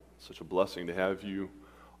Such a blessing to have you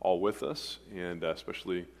all with us, and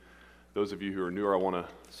especially those of you who are newer, I want to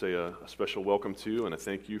say a special welcome to and a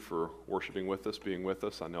thank you for worshiping with us, being with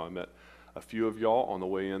us. I know I met a few of y'all on the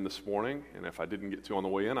way in this morning, and if I didn't get to on the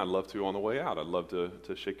way in, I'd love to on the way out. I'd love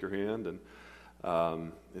to shake your hand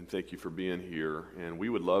and thank you for being here. And we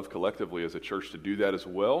would love collectively as a church to do that as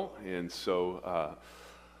well. And so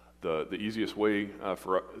the easiest way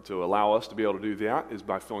to allow us to be able to do that is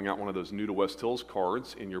by filling out one of those New to West Hills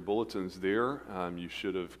cards in your bulletins there. You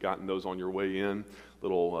should have gotten those on your way in,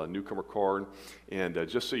 little newcomer card. And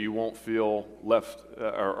just so you won't feel left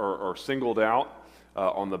or singled out,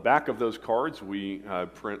 on the back of those cards, we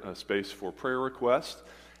print a space for prayer requests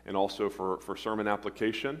and also for sermon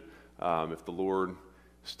application. If the Lord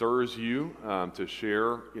stirs you to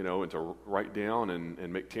share, and to write down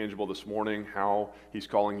and make tangible this morning how He's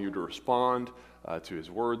calling you to respond to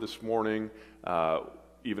His Word this morning.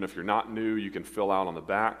 Even if you're not new, you can fill out on the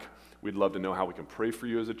back. We'd love to know how we can pray for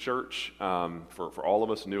you as a church, for all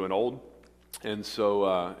of us, new and old. And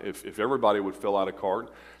so if everybody would fill out a card,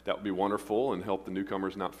 that would be wonderful and help the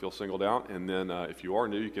newcomers not feel singled out. And then if you are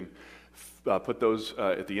new, you can put those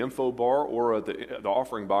at the info bar or at the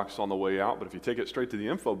offering box on the way out. But if you take it straight to the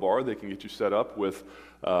info bar, they can get you set up with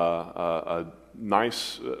a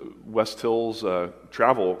nice West Hills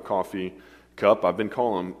travel coffee cup. I've been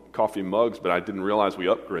calling them coffee mugs, but I didn't realize we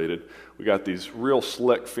upgraded. We got these real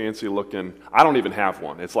slick, fancy looking. I don't even have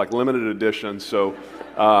one. It's like limited edition. So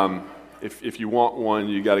if you want one,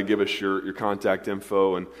 you got to give us your contact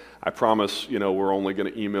info. And I promise, we're only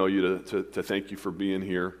going to email you to thank you for being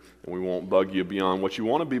here. And we won't bug you beyond what you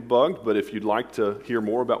want to be bugged, but if you'd like to hear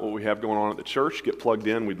more about what we have going on at the church, get plugged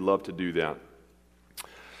in, we'd love to do that.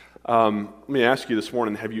 Let me ask you this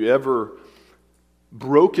morning, have you ever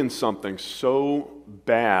broken something so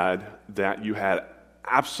bad that you had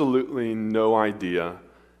absolutely no idea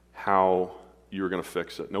how you were going to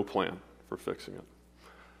fix it, no plan for fixing it?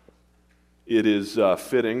 It is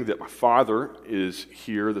fitting that my father is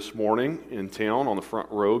here this morning in town on the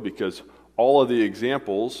front row because all of the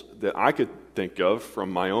examples that I could think of from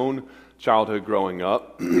my own childhood growing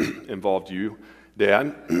up involved you,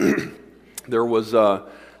 Dad. There was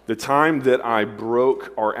the time that I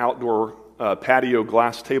broke our outdoor patio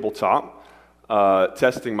glass tabletop,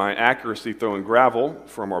 testing my accuracy throwing gravel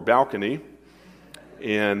from our balcony.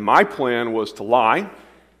 And my plan was to lie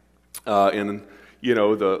in,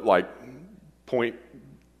 the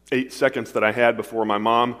 0.8 seconds that I had before my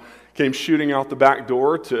mom came shooting out the back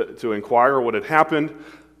door to inquire what had happened,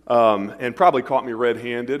 and probably caught me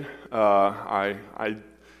red-handed. I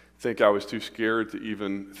think I was too scared to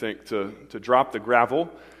even think to drop the gravel,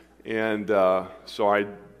 and so I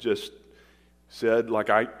just said,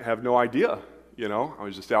 I have no idea. I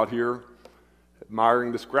was just out here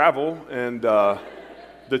admiring this gravel, and the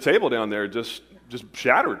table down there just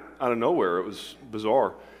shattered out of nowhere. It was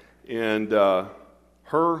bizarre. And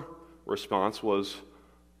her response was,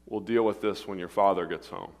 "We'll deal with this when your father gets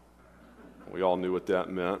home." We all knew what that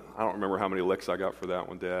meant. I don't remember how many licks I got for that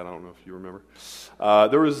one, Dad. I don't know if you remember.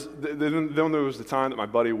 Then there was the time that my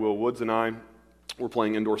buddy Will Woods and I were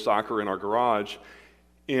playing indoor soccer in our garage,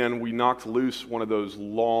 and we knocked loose one of those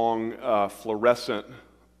long fluorescent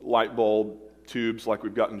light bulb tubes like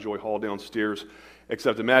we've got in Joy Hall downstairs,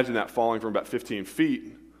 except imagine that falling from about 15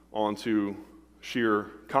 feet onto sheer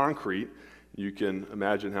concrete. You can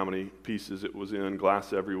imagine how many pieces it was in,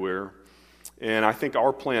 glass everywhere. And I think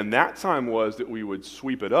our plan that time was that we would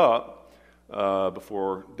sweep it up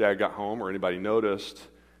before Dad got home or anybody noticed.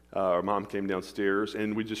 Our mom came downstairs,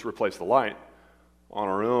 and we just replaced the light on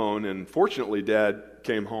our own. And fortunately, Dad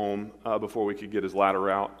came home before we could get his ladder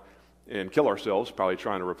out and kill ourselves, probably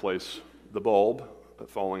trying to replace the bulb,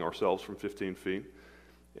 falling ourselves from 15 feet.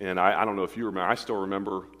 And I don't know if you remember, I still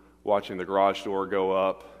remember watching the garage door go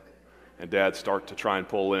up and Dad start to try and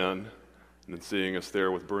pull in, and then seeing us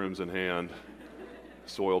there with brooms in hand,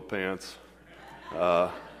 soiled pants.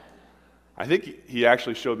 I think he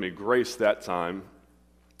actually showed me grace that time.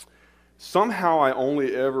 Somehow I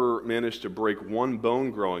only ever managed to break one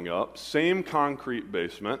bone growing up, same concrete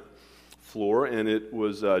basement floor, and it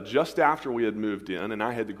was just after we had moved in, and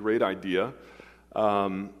I had the great idea,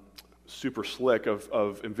 super slick,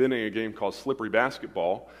 of inventing a game called slippery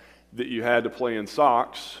basketball that you had to play in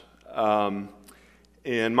socks.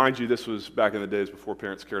 And mind you, this was back in the days before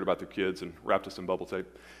parents cared about their kids and wrapped us in bubble tape.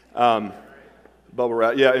 Bubble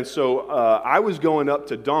wrap, yeah. And so I was going up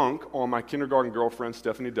to dunk on my kindergarten girlfriend,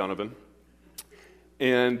 Stephanie Donovan.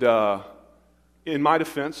 And in my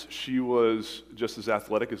defense, she was just as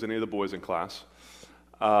athletic as any of the boys in class.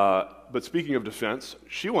 But speaking of defense,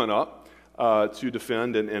 she went up to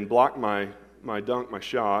defend and block my my dunk, my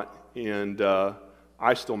shot, and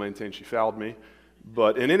I still maintain she fouled me.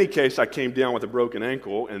 But in any case, I came down with a broken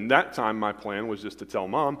ankle, and that time my plan was just to tell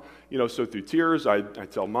Mom. So through tears, I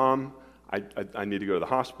tell Mom I need to go to the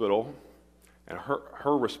hospital, and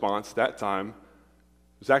her response that time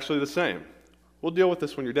was actually the same. We'll deal with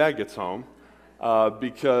this when your dad gets home,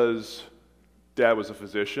 because Dad was a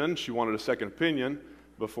physician. She wanted a second opinion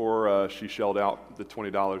before she shelled out the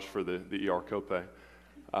 $20 for the ER copay.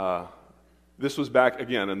 This was back,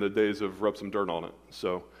 again, in the days of rub some dirt on it.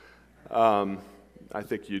 So I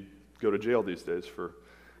think you'd go to jail these days for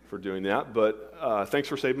doing that. But thanks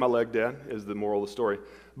for saving my leg, Dad, is the moral of the story.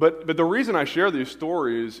 But the reason I share these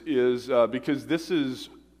stories is because this is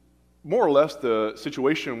more or less the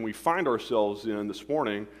situation we find ourselves in this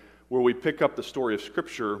morning, where we pick up the story of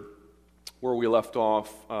Scripture where we left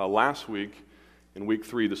off last week in week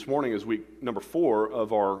 3. This morning is week number 4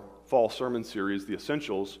 of our fall sermon series, The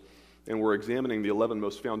Essentials, and we're examining the 11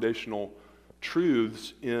 most foundational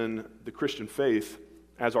truths in the Christian faith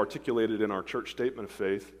as articulated in our church statement of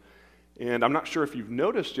faith. And I'm not sure if you've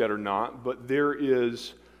noticed yet or not, but there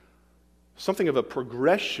is something of a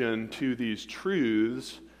progression to these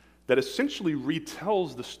truths that essentially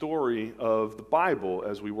retells the story of the Bible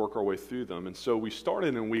as we work our way through them. And so we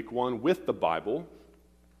started in week 1 with the Bible,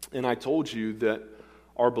 and I told you that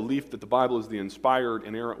our belief that the Bible is the inspired,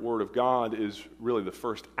 inerrant Word of God is really the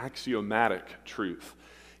first axiomatic truth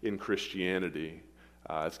in Christianity.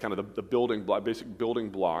 It's kind of the building block, basic building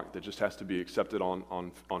block that just has to be accepted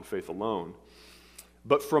on faith alone.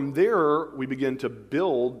 But from there, we begin to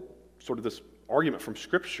build sort of this argument from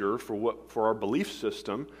Scripture for our belief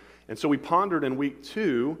system. And so we pondered in week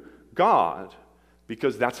 2, God,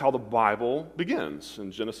 because that's how the Bible begins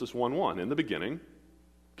in Genesis 1:1. In the beginning,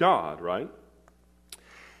 God, right?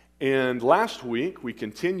 And last week, we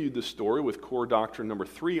continued the story with core doctrine number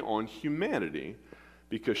 3 on humanity,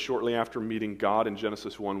 because shortly after meeting God in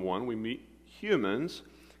Genesis 1:1, we meet humans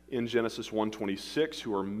in Genesis 1:26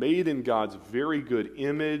 who are made in God's very good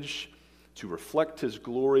image to reflect His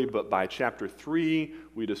glory, but by chapter 3,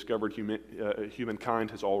 we discovered humankind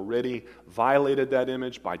has already violated that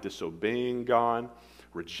image by disobeying God,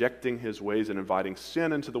 rejecting His ways, and inviting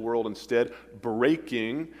sin into the world instead,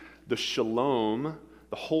 breaking the shalom,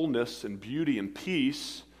 the wholeness and beauty and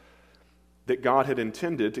peace that God had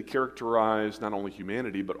intended to characterize not only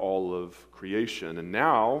humanity, but all of creation. And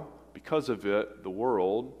now, because of it, the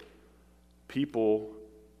world, people,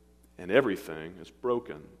 and everything is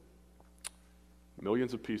broken.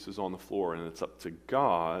 Millions of pieces on the floor, and it's up to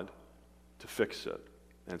God to fix it.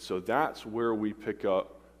 And so that's where we pick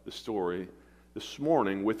up the story this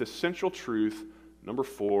morning with essential truth number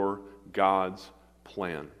 4, God's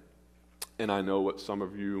plan. And I know what some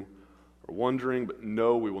of you are wondering, but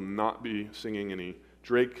no, we will not be singing any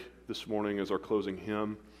Drake this morning as our closing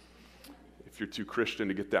hymn. If you're too Christian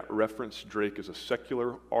to get that reference, Drake is a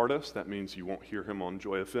secular artist. That means you won't hear him on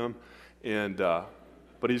Joy FM.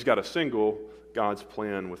 But he's got a single, God's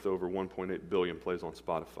Plan, with over 1.8 billion plays on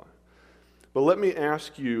Spotify. But let me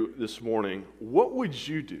ask you this morning, what would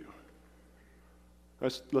you do?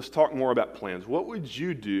 Let's talk more about plans. What would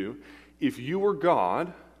you do if you were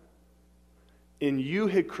God and you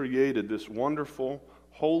had created this wonderful,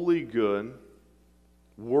 holy, good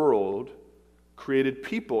world, created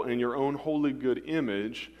people in your own holy, good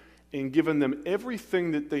image, and given them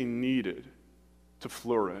everything that they needed to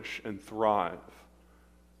flourish and thrive,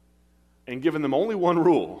 and given them only one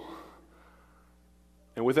rule,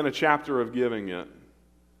 and within a chapter of giving it,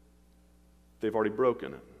 they've already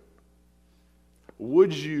broken it?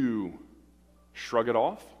 Would you shrug it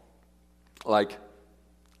off? Like,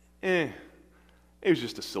 it was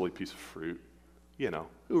just a silly piece of fruit.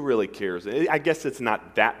 Who really cares? I guess it's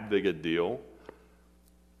not that big a deal.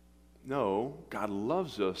 No, God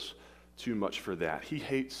loves us too much for that. He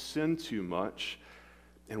hates sin too much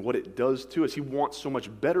and what it does to us. He wants so much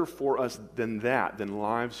better for us than that, than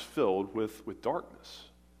lives filled with darkness,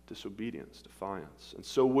 disobedience, defiance. And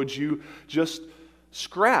so would you just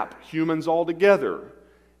scrap humans altogether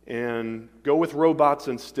and go with robots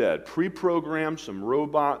instead? Pre-program some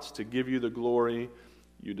robots to give you the glory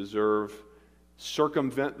you deserve.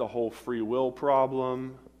 Circumvent the whole free will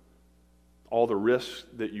problem, all the risks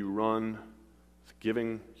that you run with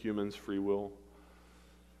giving humans free will.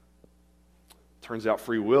 Turns out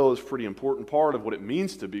free will is a pretty important part of what it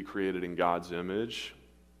means to be created in God's image.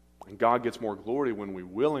 And God gets more glory when we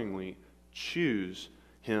willingly choose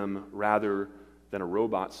Him rather than a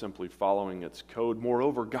robot simply following its code.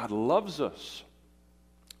 Moreover, God loves us.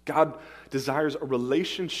 God desires a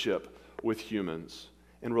relationship with humans.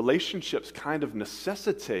 And relationships kind of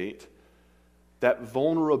necessitate that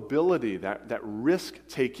vulnerability, that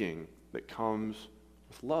risk-taking that comes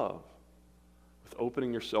with love, with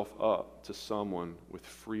opening yourself up to someone with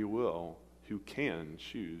free will who can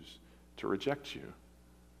choose to reject you.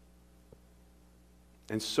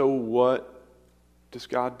 And so what does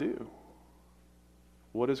God do?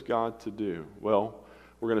 What is God to do? Well,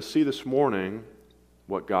 we're going to see this morning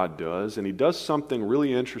what God does, and he does something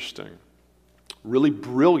really interesting, really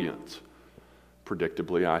brilliant,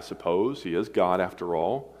 predictably, I suppose. He is God after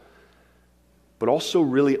all, but also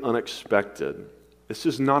really unexpected. This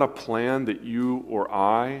is not a plan that you or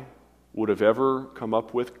I would have ever come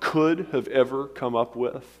up with, could have ever come up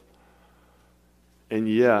with, and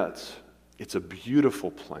yet it's a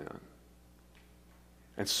beautiful plan.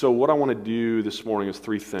 And so what I want to do this morning is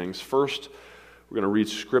three things. First, we're going to read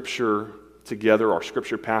Scripture together, our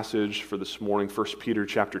Scripture passage for this morning, 1 Peter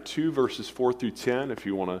chapter 2, verses 4 through 10, if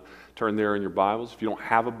you want to turn there in your Bibles. If you don't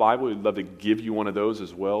have a Bible, we'd love to give you one of those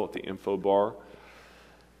as well at the info bar.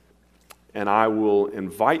 And I will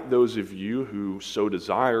invite those of you who so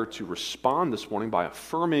desire to respond this morning by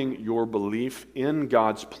affirming your belief in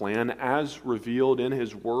God's plan as revealed in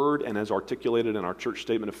His Word and as articulated in our church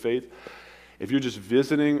statement of faith. If you're just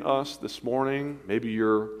visiting us this morning, maybe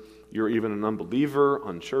you're even an unbeliever,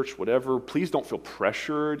 unchurched, whatever, please don't feel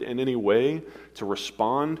pressured in any way to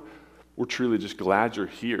respond. We're truly just glad you're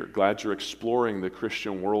here, glad you're exploring the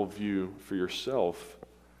Christian worldview for yourself.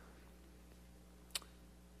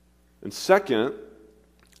 And second,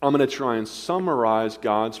 I'm going to try and summarize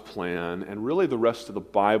God's plan and really the rest of the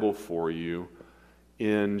Bible for you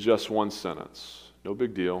in just one sentence. No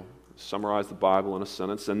big deal. Summarize the Bible in a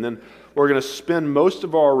sentence, and then we're going to spend most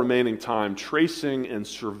of our remaining time tracing and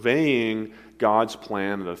surveying God's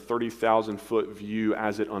plan at a 30,000-foot view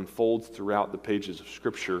as it unfolds throughout the pages of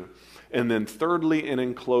Scripture. And then thirdly, and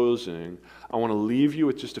in closing, I want to leave you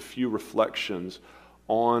with just a few reflections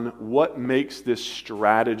on what makes this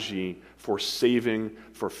strategy for saving,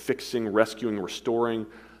 for fixing, rescuing, restoring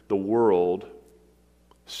the world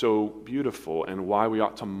so beautiful, and why we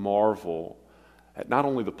ought to marvel at not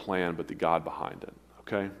only the plan, but the God behind it,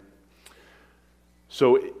 okay?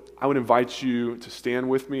 So I would invite you to stand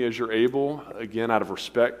with me as you're able, again, out of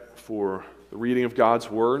respect for the reading of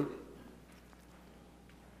God's Word.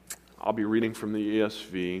 I'll be reading from the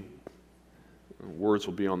ESV. Words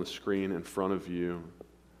will be on the screen in front of you,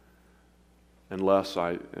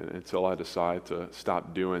 until I decide to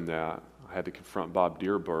stop doing that. I had to confront Bob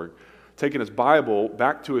Dierberg. Taking his Bible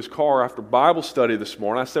back to his car after Bible study this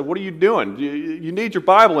morning. I said, "What are you doing? You need your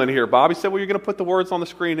Bible in here, Bob." He said, "Well, you're going to put the words on the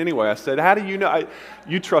screen anyway." I said, "How do you know?"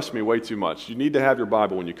 You trust me way too much. You need to have your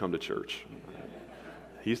Bible when you come to church.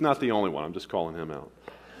 He's not the only one. I'm just calling him out.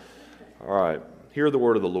 All right. Hear the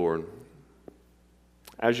word of the Lord.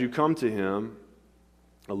 As you come to him,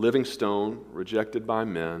 a living stone, rejected by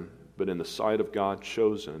men, but in the sight of God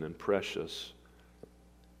chosen and precious,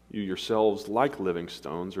 you yourselves, like living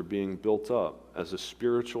stones, are being built up as a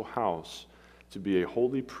spiritual house to be a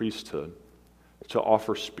holy priesthood, to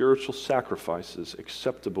offer spiritual sacrifices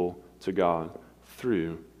acceptable to God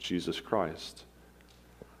through Jesus Christ.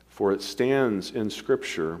 For it stands in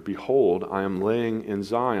Scripture, "Behold, I am laying in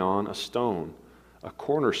Zion a stone, a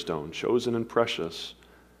cornerstone, chosen and precious,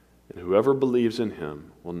 and whoever believes in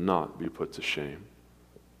him will not be put to shame."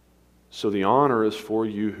 So the honor is for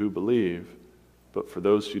you who believe. But for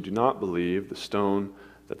those who do not believe, the stone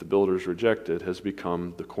that the builders rejected has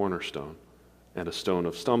become the cornerstone, and a stone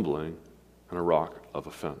of stumbling and a rock of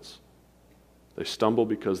offense. They stumble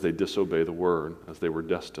because they disobey the word, as they were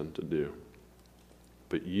destined to do.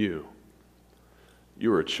 But you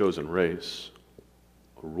are a chosen race,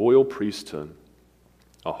 a royal priesthood,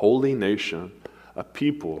 a holy nation, a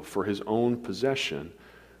people for his own possession,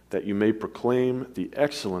 that you may proclaim the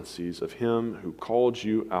excellencies of him who called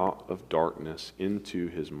you out of darkness into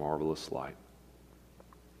his marvelous light.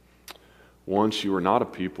 Once you were not a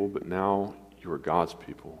people, but now you are God's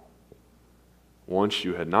people. Once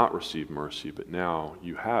you had not received mercy, but now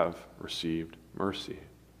you have received mercy.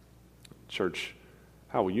 Church,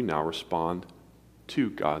 how will you now respond to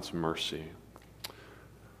God's mercy?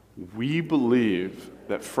 We believe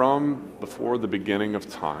that from before the beginning of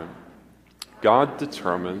time, God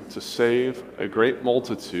determined to save a great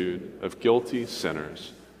multitude of guilty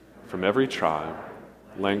sinners from every tribe,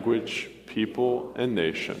 language, people, and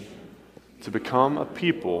nation to become a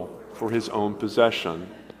people for his own possession.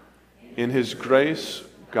 In his grace,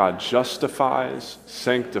 God justifies,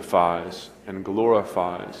 sanctifies, and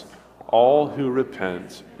glorifies all who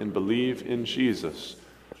repent and believe in Jesus,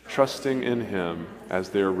 trusting in him as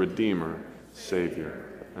their Redeemer, Savior,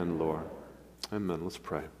 and Lord. Amen. Let's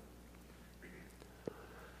pray.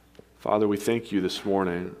 Father, we thank you this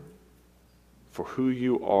morning for who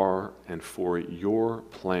you are and for your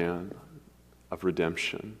plan of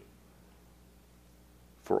redemption.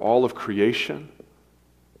 For all of creation,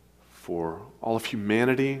 for all of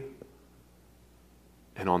humanity,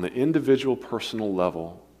 and on the individual personal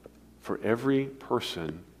level, for every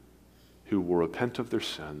person who will repent of their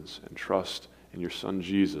sins and trust in your Son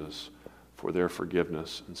Jesus for their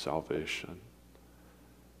forgiveness and salvation.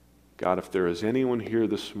 God, if there is anyone here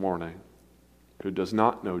this morning who does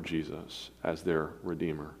not know Jesus as their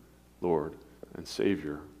Redeemer, Lord, and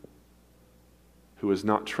Savior, who has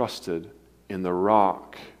not trusted in the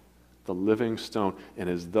rock, the living stone, and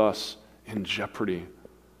is thus in jeopardy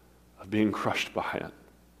of being crushed by it,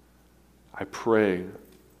 I pray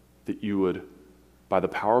that you would, by the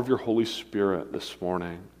power of your Holy Spirit this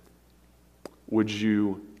morning, would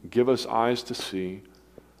you give us eyes to see,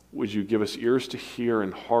 would you give us ears to hear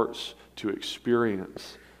and hearts to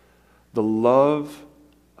experience the love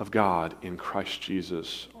of God in Christ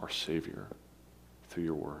Jesus, our Savior, through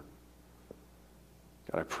your word.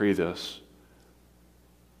 God, I pray this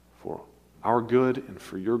for our good and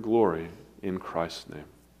for your glory in Christ's name.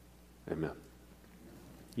 Amen.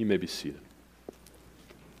 You may be seated.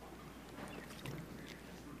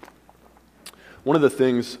 One of the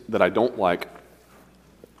things that I don't like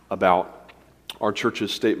about our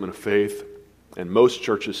church's statement of faith and most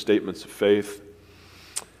churches' statements of faith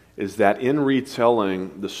is that in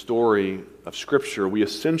retelling the story of Scripture, we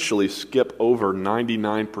essentially skip over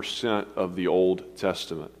 99% of the Old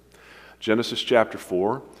Testament. Genesis chapter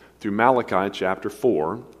 4 through Malachi chapter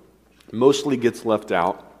 4 mostly gets left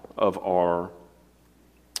out of our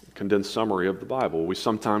condensed summary of the Bible. We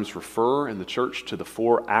sometimes refer in the church to the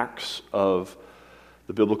 4 acts of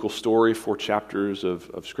the biblical story, 4 chapters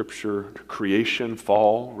of Scripture: creation,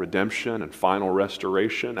 fall, redemption, and final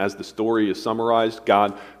restoration. As the story is summarized,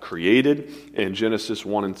 God created in Genesis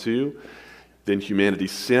 1 and 2. Then humanity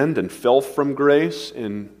sinned and fell from grace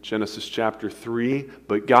in Genesis chapter 3.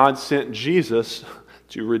 But God sent Jesus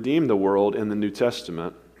to redeem the world in the New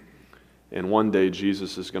Testament. And one day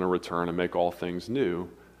Jesus is going to return and make all things new,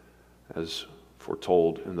 as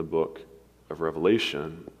foretold in the book of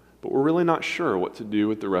Revelation. But we're really not sure what to do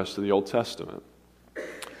with the rest of the Old Testament.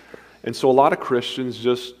 And so a lot of Christians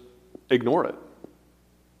just ignore it.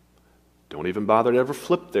 Don't even bother to ever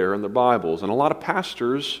flip there in their Bibles. And a lot of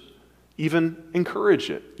pastors even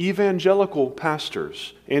encourage it. Evangelical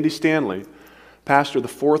pastors. Andy Stanley, pastor of the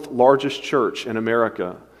 4th largest church in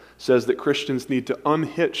America, says that Christians need to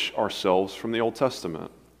unhitch ourselves from the Old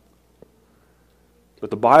Testament.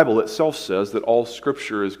 But the Bible itself says that all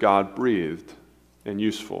Scripture is God-breathed and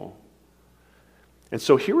useful. And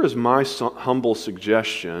so here is my humble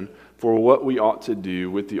suggestion for what we ought to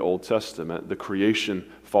do with the Old Testament, the creation,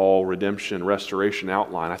 fall, redemption, restoration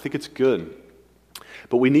outline. I think it's good.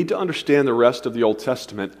 But we need to understand the rest of the Old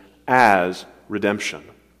Testament as redemption.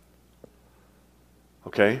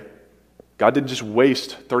 Okay? God didn't just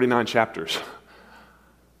waste 39 chapters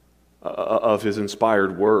of His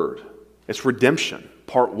inspired word. It's redemption,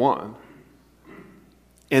 part 1.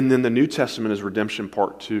 And then the New Testament is redemption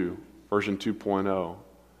part 2, version 2.0,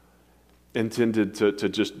 intended to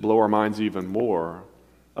just blow our minds even more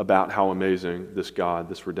about how amazing this God,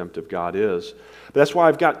 this redemptive God is. But that's why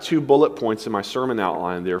I've got 2 bullet points in my sermon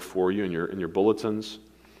outline there for you in your bulletins.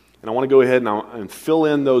 And I want to go ahead and fill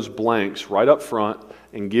in those blanks right up front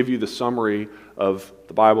and give you the summary of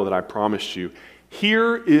the Bible that I promised you.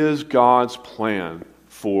 Here is God's plan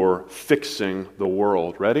for fixing the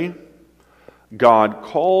world. Ready? God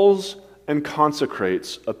calls and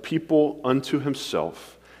consecrates a people unto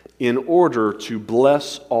Himself in order to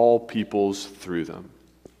bless all peoples through them.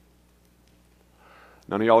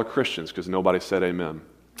 None of y'all are Christians because nobody said amen.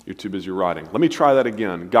 You're too busy writing. Let me try that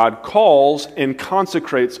again. God calls and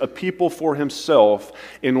consecrates a people for Himself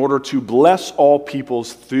in order to bless all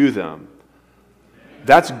peoples through them.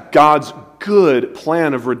 That's God's good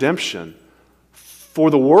plan of redemption for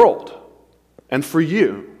the world and for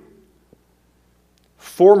you.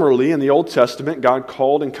 Formerly, in the Old Testament, God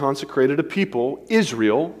called and consecrated a people,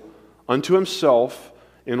 Israel, unto Himself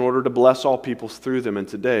in order to bless all peoples through them. And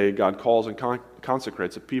today, God calls and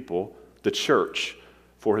consecrates a people, the church,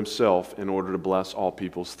 for Himself in order to bless all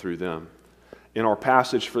peoples through them. In our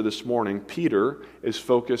passage for this morning, Peter is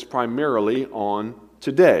focused primarily on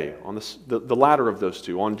today, on the latter of those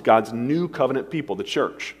two, on God's new covenant people, the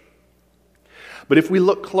church. But if we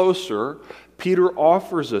look closer, Peter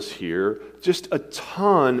offers us here just a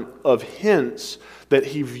ton of hints that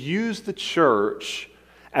he views the church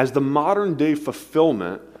as the modern day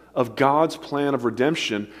fulfillment of God's plan of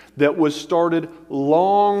redemption that was started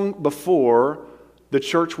long before the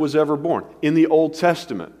church was ever born, in the Old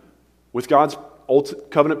Testament, with God's Old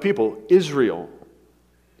Covenant people, Israel.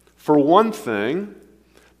 For one thing,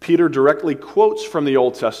 Peter directly quotes from the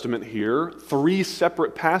Old Testament here, 3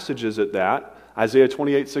 separate passages at that, Isaiah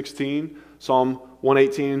 28:16, Psalm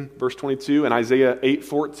 118, verse 22, and Isaiah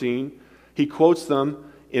 8:14. He quotes them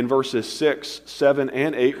in verses 6, 7,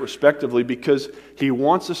 and 8, respectively, because he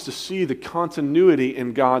wants us to see the continuity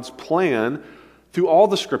in God's plan through all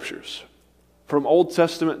the Scriptures, from Old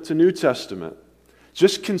Testament to New Testament.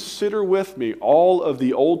 Just consider with me all of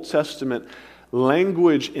the Old Testament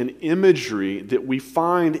language and imagery that we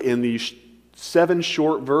find in these 7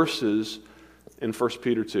 short verses in 1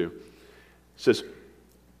 Peter 2. It says,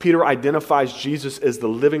 Peter identifies Jesus as the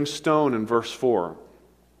living stone in verse 4,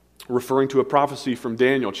 referring to a prophecy from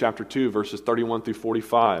Daniel chapter 2, verses 31 through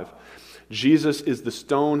 45. Jesus is the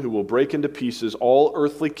stone who will break into pieces all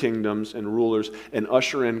earthly kingdoms and rulers and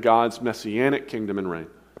usher in God's messianic kingdom and reign.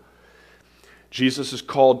 Jesus is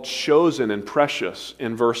called chosen and precious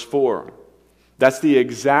in verse 4. That's the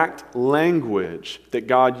exact language that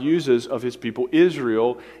God uses of his people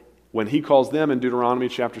Israel when he calls them in Deuteronomy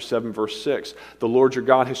chapter 7, verse 6. The Lord your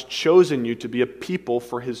God has chosen you to be a people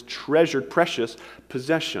for his treasured, precious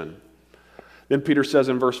possession. Then Peter says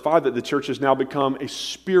in verse 5 that the church has now become a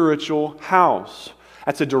spiritual house.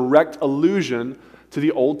 That's a direct allusion to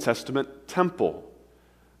the Old Testament temple,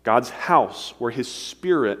 God's house where his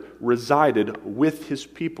Spirit resided with his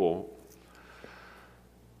people.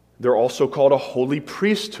 They're also called a holy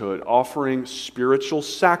priesthood, offering spiritual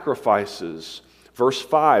sacrifices. Verse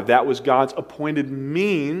 5, that was God's appointed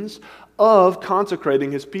means of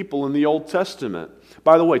consecrating his people in the Old Testament.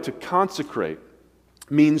 By the way, to consecrate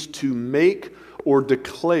means to make or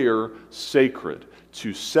declare sacred,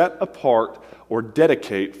 to set apart or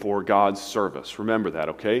dedicate for God's service. Remember that,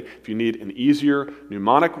 okay? If you need an easier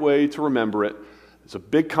mnemonic way to remember it, it's a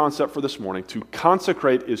big concept for this morning. To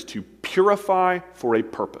consecrate is to purify for a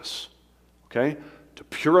purpose, okay? To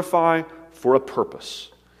purify for a purpose.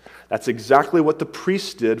 That's exactly what the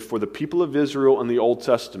priests did for the people of Israel in the Old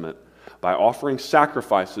Testament by offering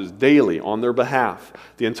sacrifices daily on their behalf.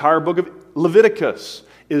 The entire book of Leviticus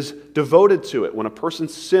is devoted to it. When a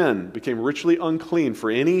person's sin became ritually unclean for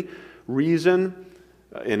any reason,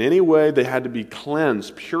 in any way, they had to be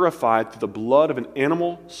cleansed, purified through the blood of an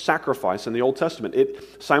animal sacrifice in the Old Testament.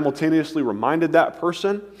 It simultaneously reminded that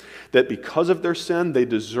person that because of their sin, they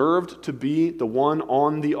deserved to be the one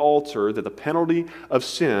on the altar, that the penalty of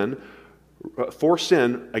sin, for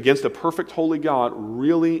sin against a perfect holy God,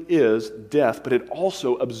 really is death. But it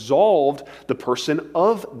also absolved the person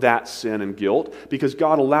of that sin and guilt because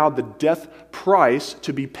God allowed the death price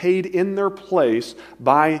to be paid in their place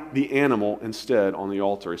by the animal instead on the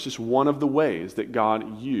altar. It's just one of the ways that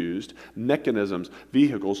God used mechanisms,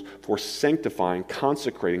 vehicles for sanctifying,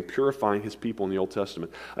 consecrating, purifying his people in the Old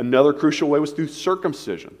Testament. Another crucial way was through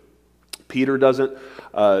circumcision. Peter doesn't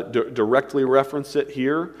directly reference it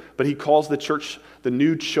here, but he calls the church the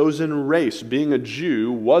new chosen race. Being a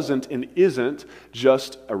Jew wasn't and isn't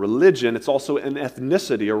just a religion, it's also an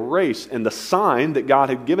ethnicity, a race. And the sign that God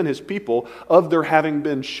had given his people of their having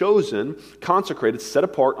been chosen, consecrated, set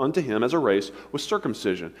apart unto him as a race was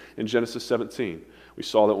circumcision in Genesis 17. We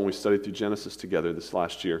saw that when we studied through Genesis together this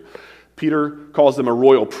last year. Peter calls them a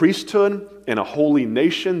royal priesthood and a holy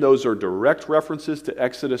nation. Those are direct references to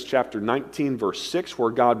Exodus chapter 19, verse 6,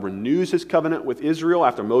 where God renews his covenant with Israel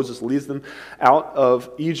after Moses leads them out of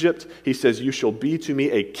Egypt. He says, you shall be to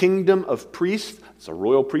me a kingdom of priests, it's a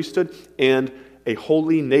royal priesthood, and a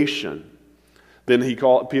holy nation. Then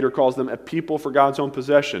Peter calls them a people for God's own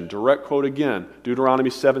possession. Direct quote again, Deuteronomy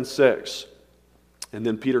 7:6. And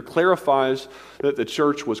then Peter clarifies that the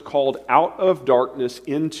church was called out of darkness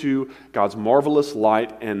into God's marvelous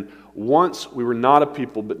light. And once we were not a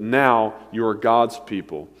people, but now you are God's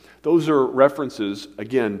people. Those are references,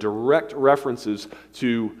 again, direct references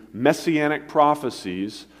to messianic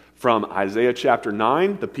prophecies from Isaiah chapter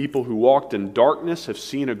 9. The people who walked in darkness have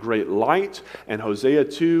seen a great light. And Hosea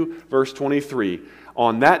 2, verse 23.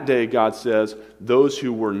 On that day, God says, those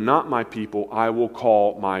who were not my people, I will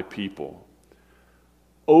call my people.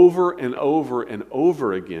 Over and over and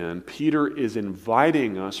over again, Peter is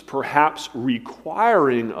inviting us, perhaps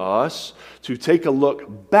requiring us, to take a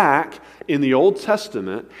look back in the Old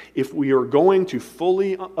Testament if we are going to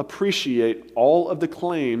fully appreciate all of the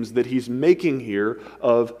claims that he's making here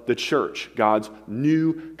of the church, God's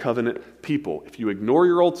new covenant people. If you ignore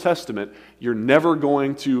your Old Testament, you're never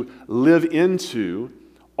going to live into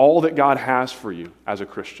all that God has for you as a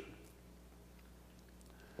Christian.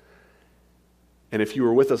 And if you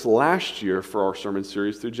were with us last year for our sermon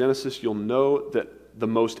series through Genesis, you'll know that the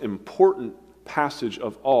most important passage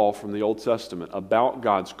of all from the Old Testament about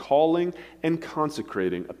God's calling and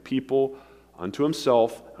consecrating a people unto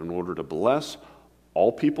himself in order to bless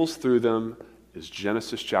all peoples through them is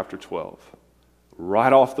Genesis chapter 12.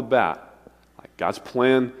 Right off the bat, like God's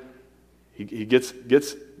plan, he gets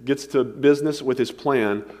to business with his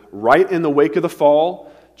plan right in the wake of the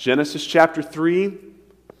fall. Genesis chapter 3,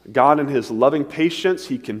 God in his loving patience,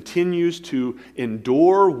 he continues to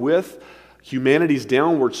endure with humanity's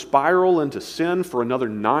downward spiral into sin for another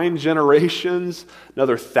 9 generations,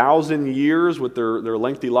 another 1,000 years with their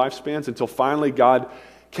lengthy lifespans, until finally God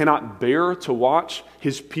cannot bear to watch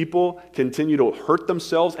his people continue to hurt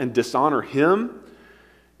themselves and dishonor him,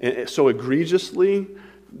 and so egregiously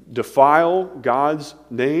defile God's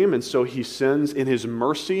name. And so he sends, in his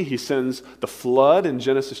mercy, he sends the flood in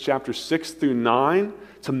Genesis chapter 6 through 9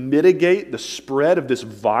 to mitigate the spread of this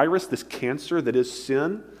virus, this cancer that is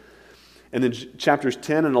sin. And then chapters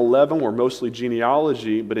 10 and 11 were mostly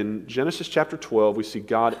genealogy, but in Genesis chapter 12, we see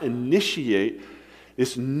God initiate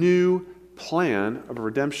this new plan of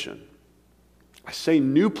redemption. I say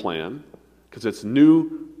new plan because it's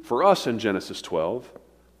new for us in Genesis 12,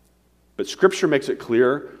 but Scripture makes it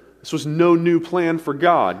clear this was no new plan for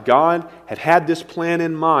God. God had this plan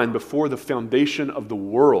in mind before the foundation of the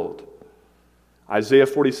world. Isaiah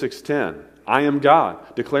 46:10. I am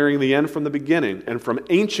God, declaring the end from the beginning, and from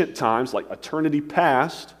ancient times, like eternity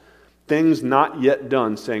past, things not yet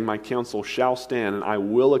done, saying, my counsel shall stand, and I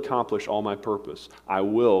will accomplish all my purpose. I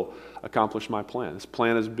will accomplish my plan. This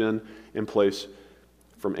plan has been in place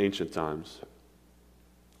from ancient times.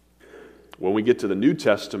 When we get to the New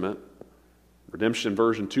Testament, Redemption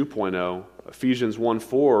version 2.0, Ephesians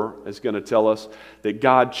 1:4 is going to tell us that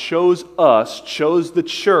God chose the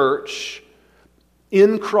church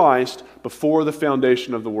in Christ before the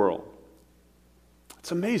foundation of the world.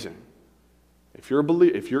 It's amazing. If you're a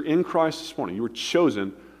believer, if you're in Christ this morning, you were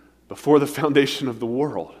chosen before the foundation of the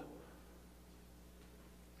world.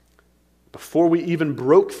 Before we even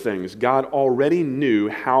broke things, God already knew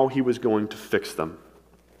how he was going to fix them.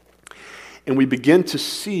 And we begin to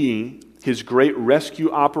see his great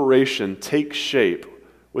rescue operation take shape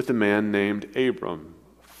with a man named Abram,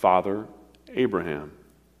 Father Abraham.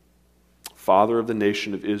 Father of the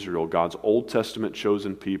nation of Israel, God's Old Testament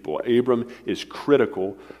chosen people. Abram is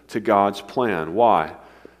critical to God's plan. Why?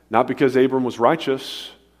 Not because Abram was righteous.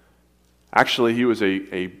 Actually, he was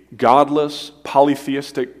a godless,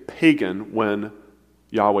 polytheistic pagan when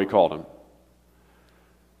Yahweh called him.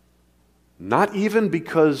 Not even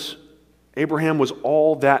because Abraham was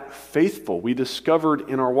all that faithful. We discovered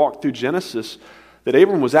in our walk through Genesis that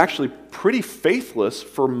Abram was actually pretty faithless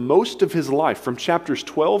for most of his life. From chapters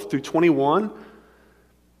 12 through 21,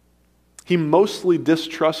 he mostly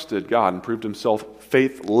distrusted God and proved himself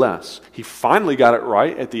faithless. He finally got it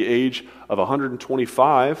right at the age of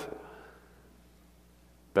 125.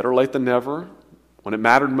 Better late than never. When it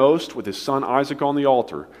mattered most, with his son Isaac on the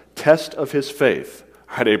altar. Test of his faith.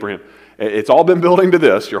 All right, Abraham, it's all been building to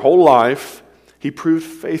this your whole life. He proved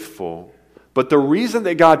faithful. But the reason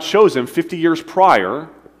that God chose him 50 years prior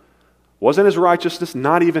wasn't his righteousness,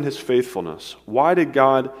 not even his faithfulness. Why did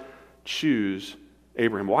God choose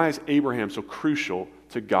Abraham? Why is Abraham so crucial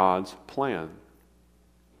to God's plan?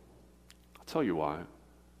 I'll tell you why.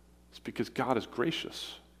 It's because God is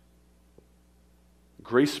gracious.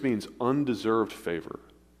 Grace means undeserved favor.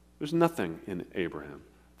 There's nothing in Abraham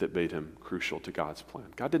that made him crucial to God's plan.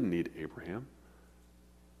 God didn't need Abraham,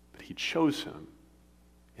 but he chose him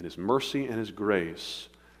in his mercy and his grace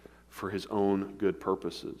for his own good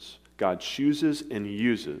purposes. God chooses and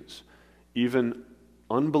uses even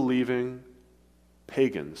unbelieving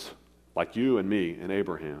pagans like you and me and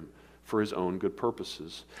Abraham for his own good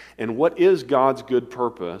purposes. And what is God's good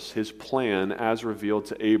purpose, his plan as revealed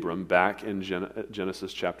to Abram back in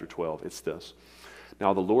Genesis chapter 12? It's this.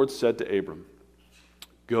 Now the Lord said to Abram,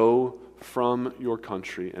 go from your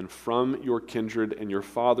country and from your kindred and your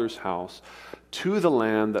father's house to the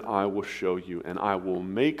land that I will show you, and I will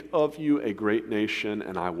make of you a great nation,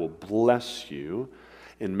 and I will bless you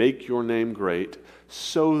and make your name great,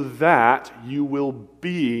 so that you will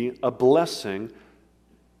be a blessing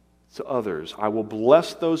to others. I will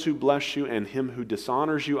bless those who bless you, and him who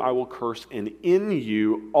dishonors you I will curse, and in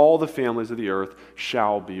you all the families of the earth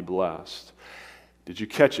shall be blessed. Did you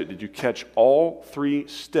catch it? Did you catch all 3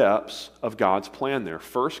 steps of God's plan there?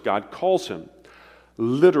 First, God calls him.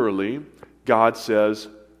 Literally, God says,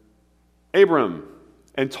 Abram,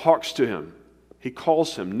 and talks to him. He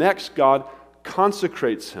calls him. Next, God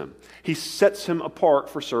consecrates him. He sets him apart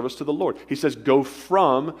for service to the Lord. He says, go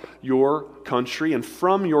from your country and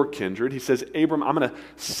from your kindred. He says, Abram, I'm going to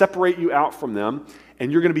separate you out from them,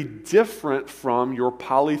 and you're going to be different from your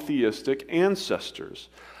polytheistic ancestors.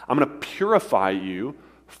 I'm going to purify you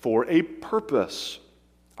for a purpose.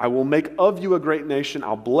 I will make of you a great nation.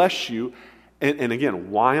 I'll bless you. And again,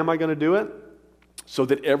 why am I going to do it? So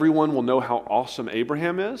that everyone will know how awesome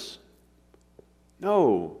Abraham is?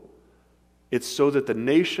 No. It's so that the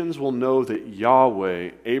nations will know that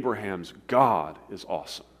Yahweh, Abraham's God, is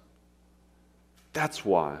awesome. That's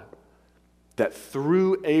why. That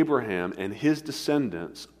through Abraham and his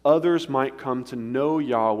descendants, others might come to know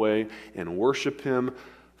Yahweh and worship him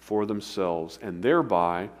for themselves, and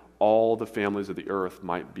thereby all the families of the earth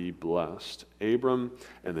might be blessed. Abram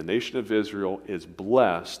and the nation of Israel is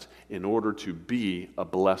blessed in order to be a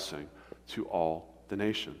blessing to all the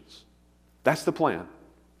nations. That's the plan.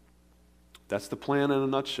 That's the plan in a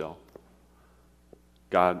nutshell.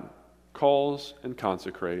 God calls and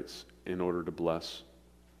consecrates in order to bless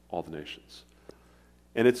all the nations.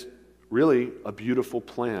 And it's really a beautiful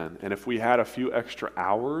plan. And if we had a few extra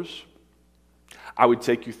hours, I would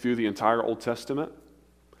take you through the entire Old Testament,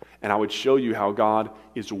 and I would show you how God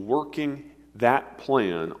is working that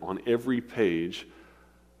plan on every page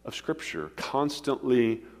of Scripture,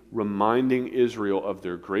 constantly reminding Israel of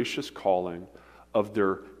their gracious calling, of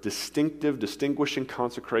their distinctive, distinguishing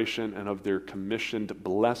consecration, and of their commissioned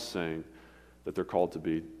blessing that they're called to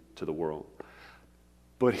be to the world.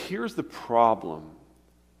 But here's the problem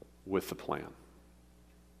with the plan.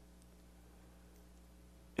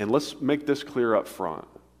 And let's make this clear up front.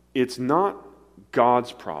 It's not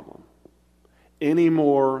God's problem any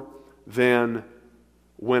more than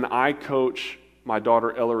when I coach my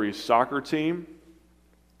daughter Ellery's soccer team.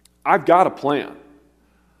 I've got a plan.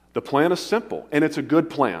 The plan is simple, and it's a good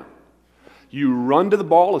plan. You run to the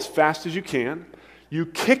ball as fast as you can. You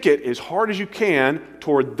kick it as hard as you can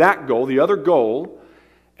toward that goal, the other goal,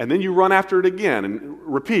 and then you run after it again and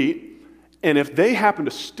repeat. And if they happen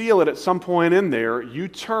to steal it at some point in there, you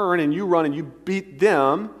turn and you run and you beat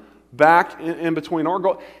them back in between our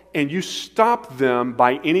goal, and you stop them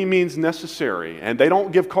by any means necessary. And they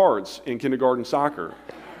don't give cards in kindergarten soccer.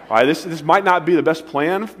 All right, this might not be the best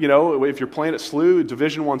plan, if you're playing at SLU,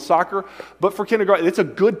 Division I soccer, but for kindergarten, it's a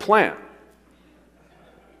good plan.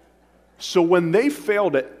 So when they fail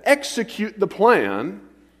to execute the plan,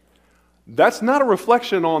 that's not a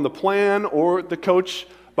reflection on the plan or the coach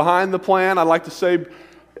behind the plan. I'd like to say,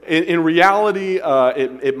 in reality,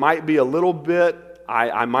 it might be a little bit.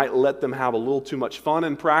 I might let them have a little too much fun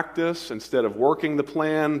in practice instead of working the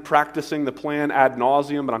plan, practicing the plan ad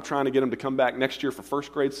nauseum, but I'm trying to get them to come back next year for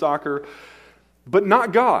first grade soccer. But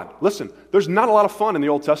not God. Listen, there's not a lot of fun in the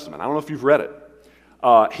Old Testament. I don't know if you've read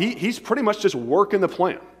it. He's pretty much just working the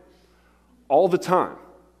plan all the time,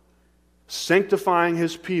 sanctifying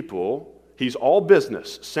his people. He's all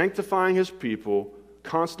business, sanctifying his people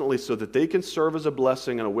constantly so that they can serve as a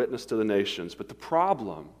blessing and a witness to the nations. But the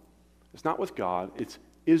problem is not with God, it's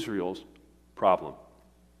Israel's problem.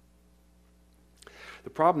 The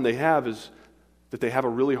problem they have is that they have a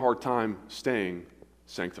really hard time staying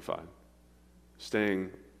sanctified, staying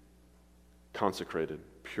consecrated,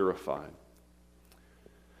 purified.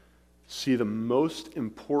 See, the most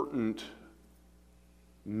important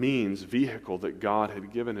vehicle that God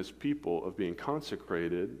had given his people of being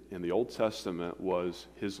consecrated in the Old Testament was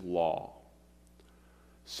his law.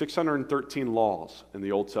 613 laws in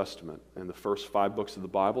the Old Testament. In the first 5 books of the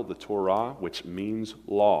Bible, the Torah, which means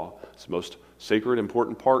law, it's the most sacred,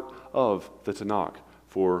 important part of the Tanakh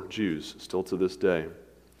for Jews, still to this day.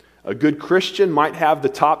 A good Christian might have the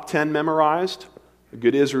top 10 memorized. A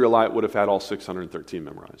good Israelite would have had all 613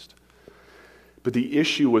 memorized. But the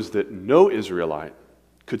issue was that no Israelite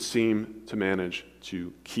could seem to manage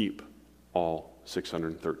to keep all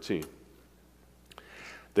 613.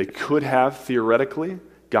 They could have, theoretically.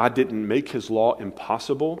 God didn't make his law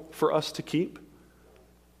impossible for us to keep.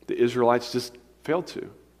 The Israelites just failed to,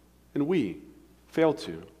 and we failed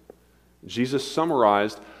to. Jesus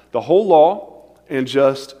summarized the whole law in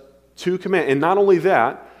just 2 commands. And not only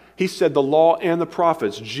that, he said the law and the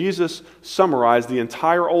prophets. Jesus summarized the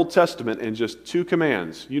entire Old Testament in just 2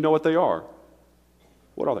 commands. You know what they are.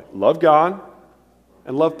 What are they? Love God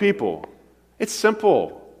and love people. It's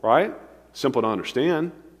simple, right? Simple to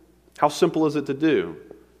understand. How simple is it to do?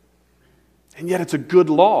 And yet it's a good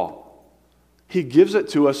law. He gives it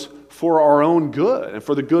to us for our own good and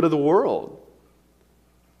for the good of the world.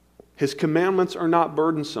 His commandments are not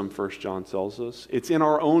burdensome, 1 John tells us. It's in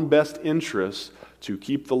our own best interest to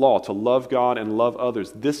keep the law, to love God and love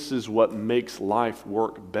others. This is what makes life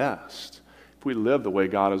work best if we live the way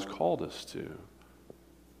God has called us to.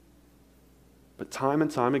 But time and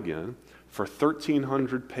time again, For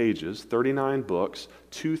 1,300 pages, 39 books,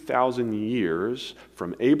 2,000 years,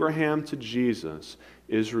 from Abraham to Jesus,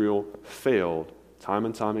 Israel failed time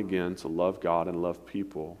and time again to love God and love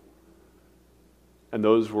people. And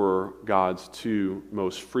those were God's two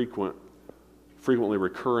most frequently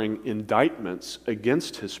recurring indictments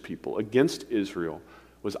against his people, against Israel,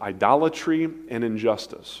 was idolatry and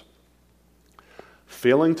injustice.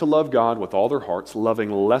 Failing to love God with all their hearts,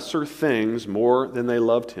 loving lesser things more than they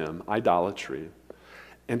loved him, idolatry,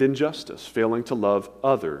 and injustice, failing to love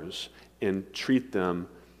others and treat them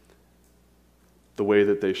the way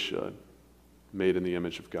that they should, made in the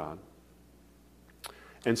image of God.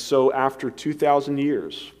 And so after 2,000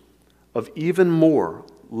 years of even more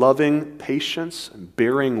loving patience and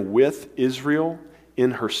bearing with Israel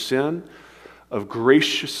in her sin, of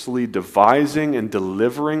graciously devising and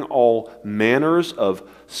delivering all manners of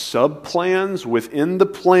sub-plans within the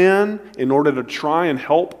plan in order to try and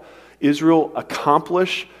help Israel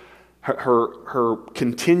accomplish her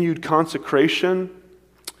continued consecration.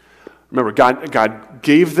 Remember, God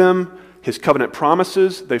gave them his covenant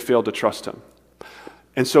promises. They failed to trust him.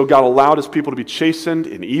 And so God allowed his people to be chastened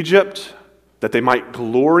in Egypt, that they might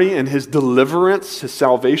glory in his deliverance, his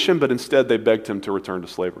salvation, but instead they begged him to return to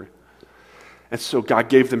slavery. And so God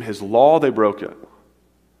gave them his law, they broke it.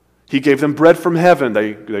 He gave them bread from heaven,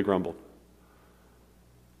 they grumbled.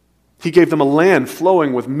 He gave them a land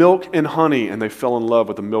flowing with milk and honey, and they fell in love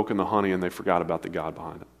with the milk and the honey, and they forgot about the God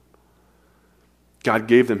behind it. God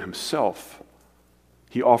gave them himself.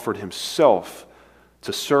 He offered himself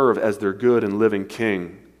to serve as their good and living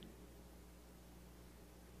king.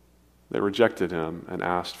 They rejected him and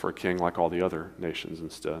asked for a king like all the other nations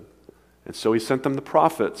instead. And so he sent them the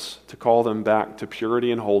prophets to call them back to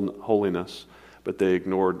purity and holiness, but they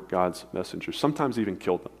ignored God's messengers, sometimes even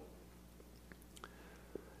killed them.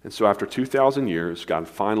 And so after 2,000 years, God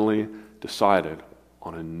finally decided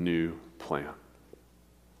on a new plan.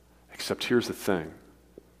 Except here's the thing.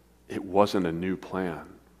 It wasn't a new plan.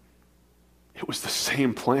 It was the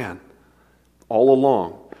same plan all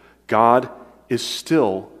along. God is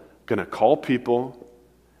still going to call people,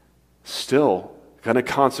 still going to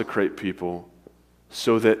consecrate people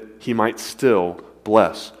so that he might still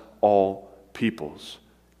bless all peoples.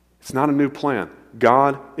 It's not a new plan.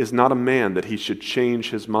 God is not a man that he should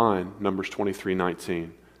change his mind, Numbers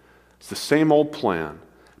 23:19. It's the same old plan,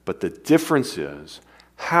 but the difference is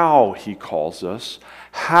how he calls us,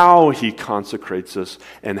 how he consecrates us,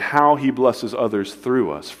 and how he blesses others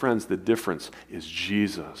through us. Friends, the difference is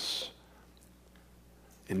Jesus.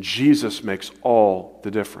 And Jesus makes all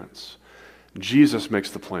the difference. Jesus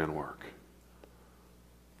makes the plan work.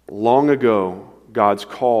 Long ago, God's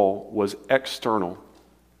call was external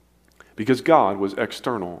because God was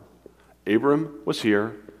external. Abram was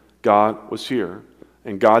here, God was here,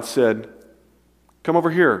 and God said, "Come over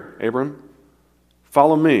here, Abram,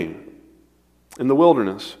 follow me." In the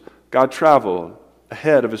wilderness, God traveled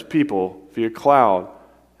ahead of his people via cloud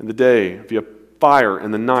in the day, via fire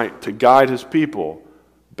in the night to guide his people,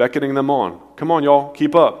 beckoning them on. Come on, y'all,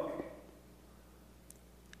 keep up.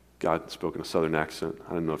 God spoke in a southern accent.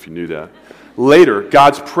 I don't know if you knew that. Later,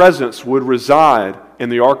 God's presence would reside in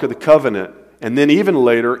the Ark of the Covenant, and then even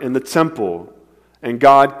later in the temple. And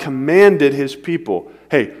God commanded his people,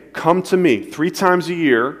 hey, come to me 3 times a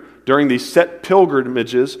year during these set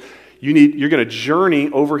pilgrimages. You're going to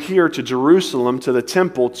journey over here to Jerusalem, to the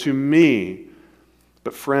temple, to me.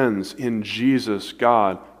 But friends, in Jesus,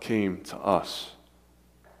 God came to us.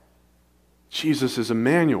 Jesus is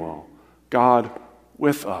Emmanuel, God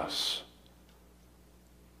with us.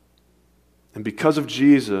 And because of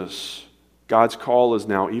Jesus, God's call is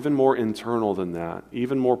now even more internal than that,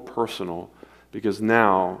 even more personal, because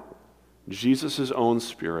now Jesus' own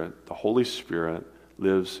Spirit, the Holy Spirit,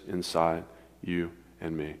 lives inside you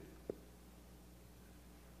and me.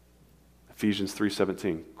 Ephesians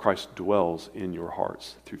 3:17, Christ dwells in your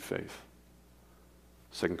hearts through faith.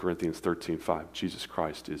 2 Corinthians 13:5, Jesus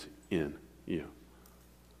Christ is in you.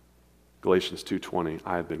 Galatians 2:20,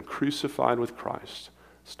 I have been crucified with Christ.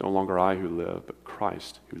 It's no longer I who live, but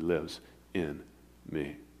Christ who lives in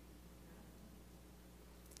me.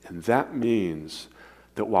 And that means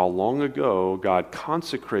that while long ago God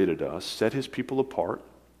consecrated us, set his people apart,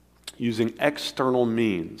 using external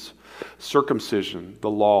means, circumcision, the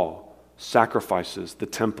law, sacrifices, the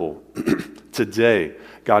temple, today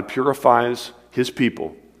God purifies his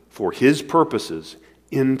people for his purposes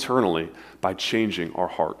internally by changing our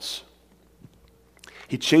hearts.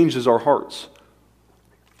 He changes our hearts.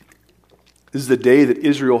 This is the day that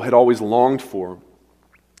Israel had always longed for,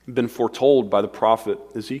 been foretold by the prophet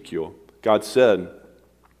Ezekiel. God said,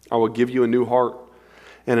 I will give you a new heart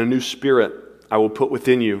and a new spirit I will put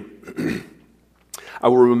within you. I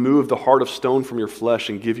will remove the heart of stone from your flesh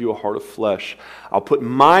and give you a heart of flesh. I'll put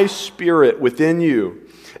my spirit within you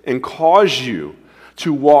and cause you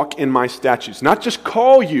to walk in my statutes. Not just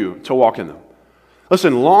call you to walk in them.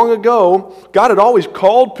 Listen, long ago, God had always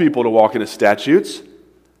called people to walk in His statutes.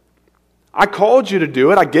 I called you to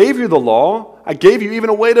do it. I gave you the law. I gave you even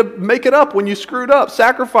a way to make it up when you screwed up.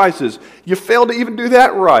 Sacrifices. You failed to even do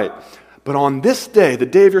that right. But on this day, the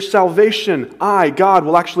day of your salvation, I, God,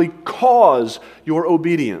 will actually cause your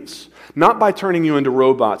obedience. Not by turning you into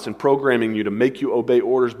robots and programming you to make you obey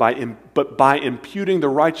orders, but by imputing the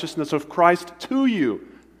righteousness of Christ to you.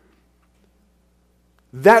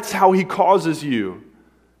 That's how He causes you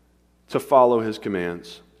to follow His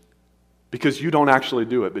commands. Because you don't actually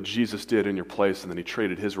do it, but Jesus did in your place, and then He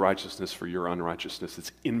traded His righteousness for your unrighteousness.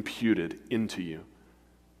 It's imputed into you.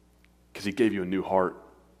 Because He gave you a new heart.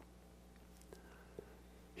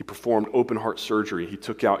 He performed open heart surgery. He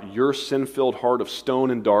took out your sin-filled heart of stone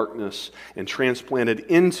and darkness and transplanted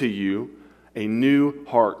into you a new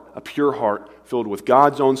heart, a pure heart filled with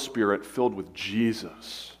God's own Spirit, filled with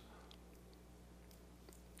Jesus.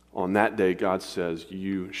 On that day, God says,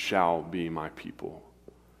 you shall be my people,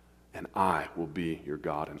 and I will be your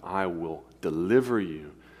God, and I will deliver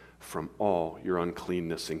you from all your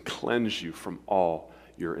uncleanness and cleanse you from all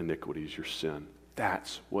your iniquities, your sin.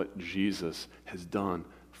 That's what Jesus has done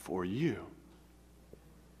for you.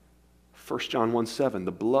 1 John 1:7,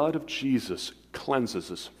 the blood of Jesus cleanses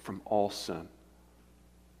us from all sin.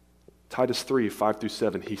 Titus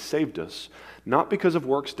 3:5-7, He saved us, not because of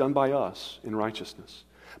works done by us in righteousness,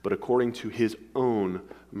 but according to His own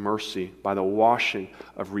mercy, by the washing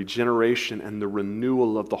of regeneration and the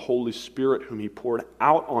renewal of the Holy Spirit, whom He poured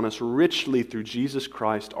out on us richly through Jesus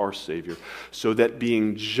Christ our Savior, so that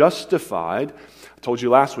being justified, I told you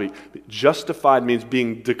last week, justified means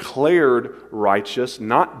being declared righteous,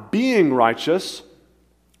 not being righteous.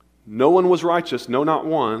 No one was righteous, no, not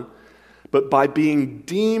one. But by being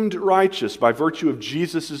deemed righteous by virtue of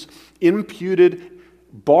Jesus' imputed,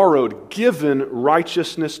 borrowed, given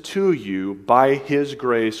righteousness to you, by His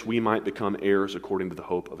grace we might become heirs according to the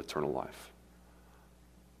hope of eternal life.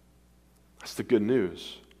 That's the good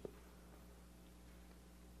news.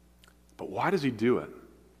 But why does He do it?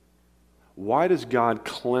 Why does God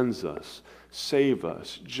cleanse us, save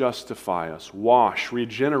us, justify us, wash,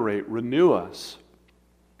 regenerate, renew us?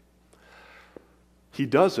 He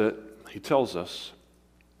does it, He tells us,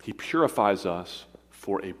 He purifies us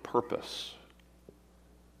for a purpose.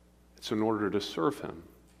 It's in order to serve Him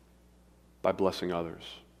by blessing others.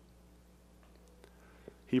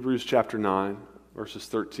 Hebrews chapter 9, verses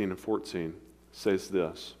 13 and 14 says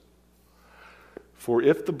this, for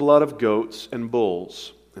if the blood of goats and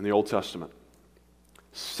bulls in the Old Testament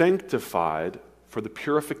sanctified for the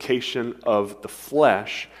purification of the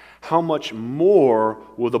flesh, how much more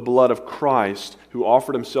will the blood of Christ, who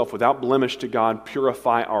offered Himself without blemish to God,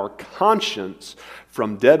 purify our conscience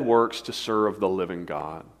from dead works to serve the living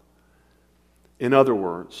God? In other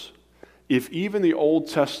words, if even the Old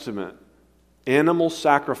Testament animal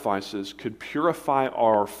sacrifices could purify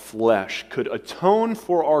our flesh, could atone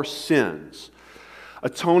for our sins,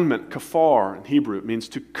 atonement, kafar in Hebrew, means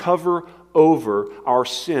to cover over our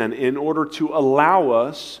sin in order to allow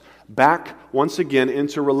us back once again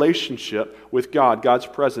into relationship with God, God's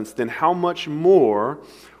presence, then how much more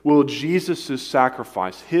will Jesus'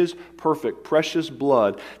 sacrifice, His perfect, precious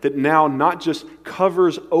blood, that now not just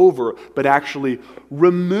covers over, but actually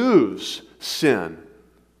removes sin,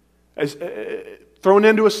 as thrown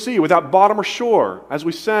into a sea without bottom or shore, as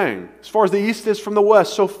we sang. As far as the east is from the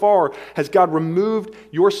west, so far has God removed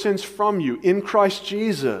your sins from you in Christ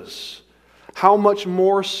Jesus. How much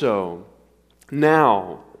more so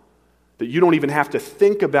now that you don't even have to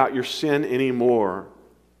think about your sin anymore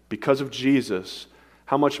because of Jesus,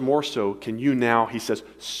 how much more so can you now, He says,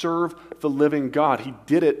 serve the living God. He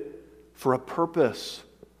did it for a purpose.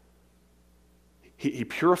 He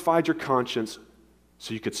purified your conscience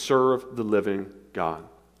so you could serve the living God.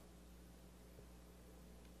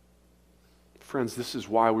 Friends, this is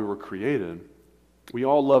why we were created. We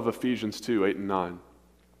all love Ephesians 2, 8 and 9.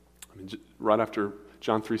 I mean, right after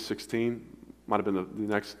John 3:16, might have been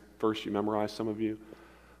the next verse you memorized, some of you.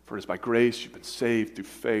 For it is by grace you've been saved through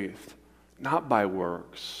faith, not by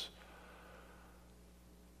works.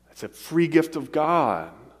 It's a free gift of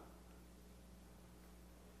God,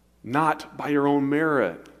 not by your own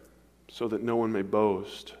merit, so that no one may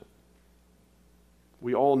boast.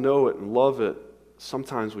 We all know it and love it.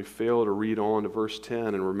 Sometimes we fail to read on to verse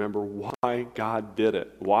 10 and remember why God did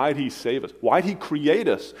it. Why did He save us? Why did He create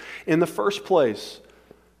us in the first place?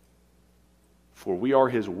 For we are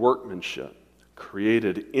his workmanship,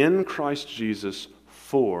 created in Christ Jesus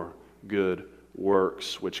for good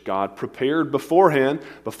works, which God prepared beforehand,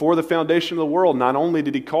 before the foundation of the world. Not only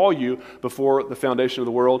did he call you before the foundation of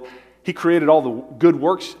the world, he created all the good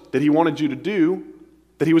works that he wanted you to do,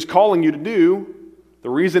 that he was calling you to do, the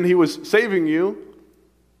reason he was saving you.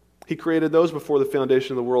 He created those before the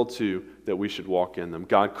foundation of the world too, that we should walk in them.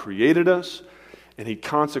 God created us, and he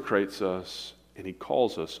consecrates us, and he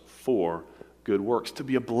calls us for good works, to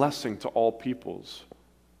be a blessing to all peoples.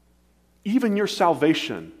 Even your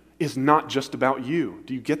salvation is not just about you.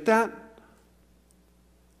 Do you get that?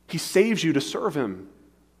 He saves you to serve him.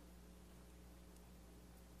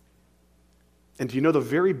 And do you know the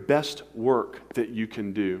very best work that you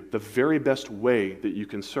can do, the very best way that you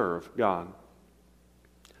can serve God?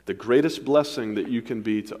 The greatest blessing that you can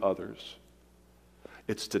be to others,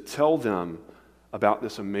 it's to tell them about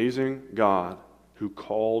this amazing God who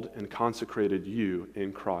called and consecrated you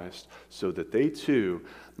in Christ so that they too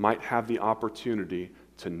might have the opportunity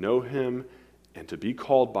to know him and to be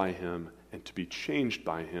called by him and to be changed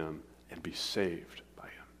by him and be saved by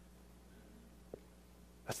him.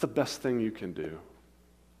 That's the best thing you can do.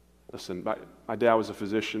 Listen, my dad was a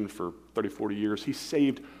physician for 30, 40 years. He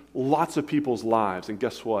saved lots of people's lives, and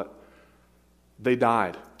guess what? They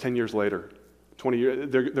died 10 years later, 20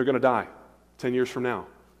 years. They're going to die 10 years from now.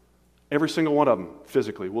 Every single one of them,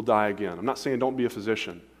 physically, will die again. I'm not saying don't be a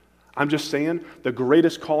physician. I'm just saying the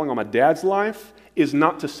greatest calling on my dad's life is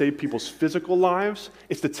not to save people's physical lives.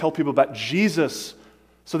 It's to tell people about Jesus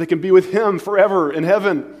so they can be with him forever in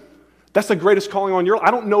heaven. That's the greatest calling on your life.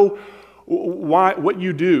 I don't know what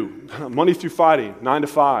you do, Monday through Friday, 9 to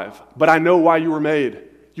 5, but I know why you were made.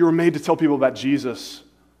 You were made to tell people about Jesus.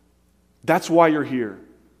 That's why you're here.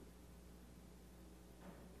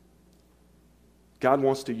 God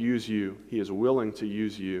wants to use you. He is willing to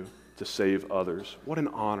use you to save others. What an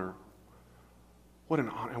honor. What an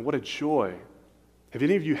honor and what a joy. Have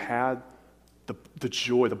any of you had the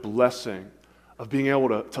joy, the blessing of being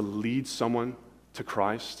able to lead someone to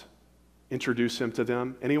Christ? Introduce him to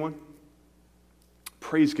them? Anyone?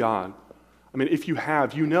 Praise God. I mean, if you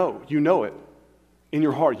have, you know it. In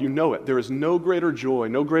your heart, you know it. There is no greater joy,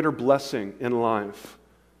 no greater blessing in life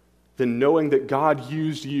than knowing that God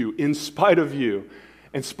used you in spite of you,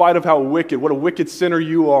 in spite of how wicked, what a wicked sinner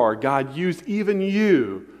you are. God used even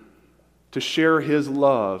you to share his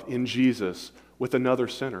love in Jesus with another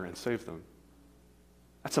sinner and save them.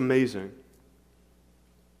 That's amazing.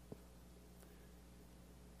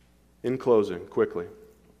 In closing, quickly,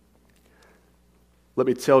 let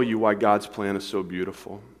me tell you why God's plan is so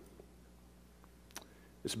beautiful.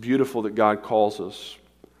 It's beautiful that God calls us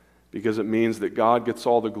because it means that God gets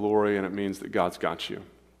all the glory and it means that God's got you.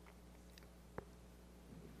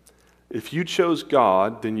 If you chose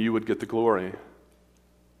God, then you would get the glory.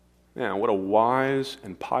 Man, what a wise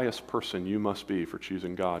and pious person you must be for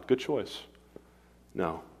choosing God. Good choice.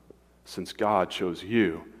 No, since God chose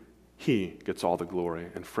you, he gets all the glory.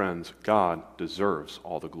 And friends, God deserves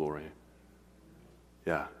all the glory.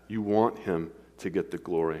 Yeah, you want him to get the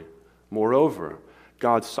glory. Moreover,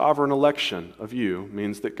 God's sovereign election of you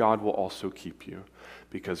means that God will also keep you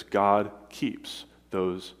because God keeps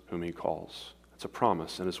those whom he calls. It's a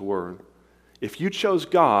promise in his word. If you chose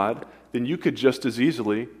God, then you could just as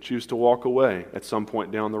easily choose to walk away at some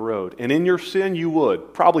point down the road. And in your sin, you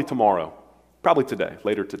would, probably tomorrow, probably today,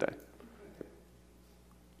 later today.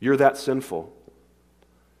 You're that sinful.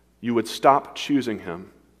 You would stop choosing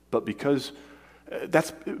him, but because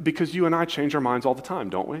you and I change our minds all the time,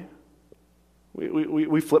 don't we?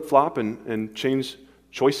 We flip-flop and change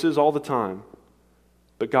choices all the time.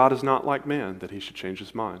 But God is not like man that he should change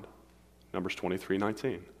his mind. Numbers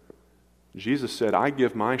 23:19. Jesus said, I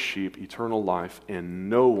give my sheep eternal life, and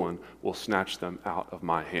no one will snatch them out of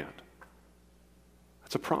my hand.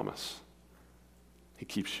 That's a promise. He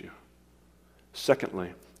keeps you.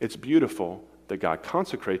 Secondly, it's beautiful that God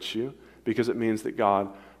consecrates you because it means that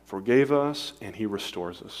God forgave us and he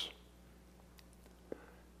restores us.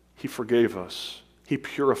 He forgave us. He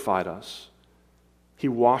purified us. He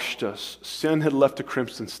washed us. Sin had left a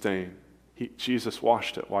crimson stain. Jesus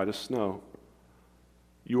washed it white as snow.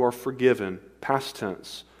 You are forgiven. Past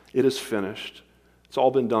tense. It is finished. It's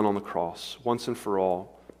all been done on the cross. Once and for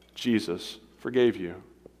all, Jesus forgave you.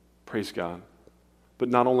 Praise God. But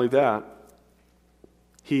not only that,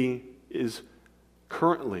 he is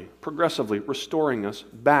currently, progressively restoring us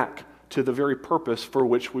back to the very purpose for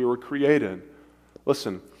which we were created.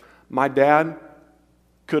 Listen, my dad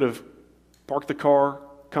could have parked the car,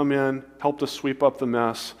 come in, helped us sweep up the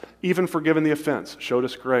mess, even forgiven the offense, showed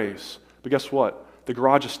us grace. But guess what? The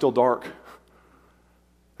garage is still dark.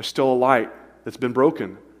 There's still a light that's been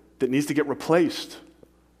broken, that needs to get replaced.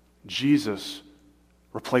 Jesus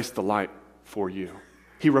replaced the light for you.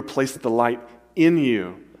 He replaced the light in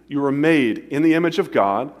you. You were made in the image of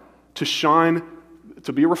God to shine,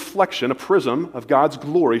 to be a reflection, a prism of God's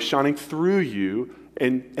glory shining through you,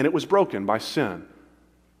 and it was broken by sin.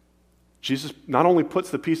 Jesus not only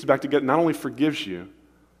puts the pieces back together, not only forgives you,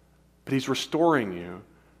 but he's restoring you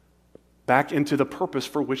back into the purpose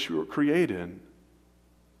for which you were created.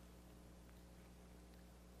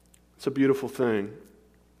 It's a beautiful thing.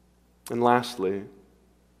 And lastly,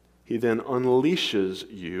 he then unleashes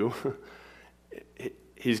you.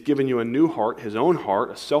 He's given you a new heart, his own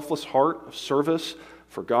heart, a selfless heart of service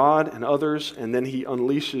for God and others, and then he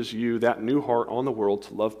unleashes you, that new heart, on the world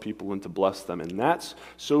to love people and to bless them. And that's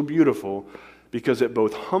so beautiful because it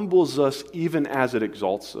both humbles us even as it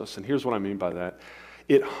exalts us. And here's what I mean by that.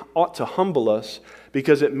 It ought to humble us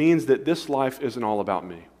because it means that this life isn't all about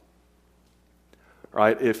me.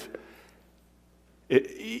 Right?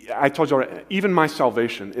 I told you already, even my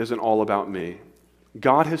salvation isn't all about me.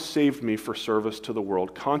 God has saved me for service to the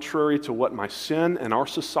world. Contrary to what my sin and our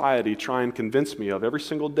society try and convince me of every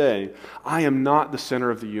single day, I am not the center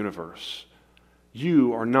of the universe.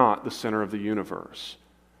 You are not the center of the universe.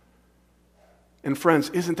 And friends,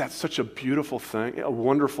 isn't that such a beautiful thing, a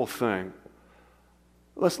wonderful thing?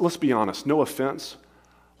 Let's be honest, no offense.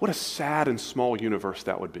 What a sad and small universe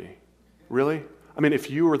that would be. Really? I mean,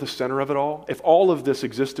 if you were the center of it all, if all of this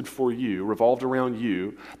existed for you, revolved around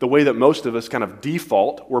you, the way that most of us kind of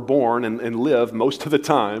default, we're born and live most of the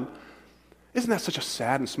time, isn't that such a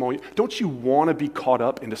sad and small? Don't you want to be caught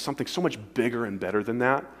up into something so much bigger and better than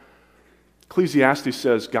that? Ecclesiastes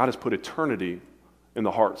says God has put eternity in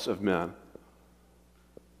the hearts of men.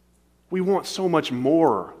 We want so much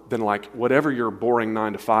more than like whatever your boring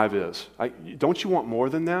 9 to 5 is. Don't you want more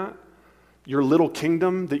than that? Your little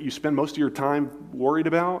kingdom that you spend most of your time worried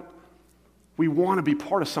about? We want to be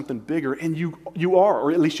part of something bigger, and you are,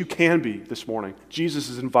 or at least you can be this morning. Jesus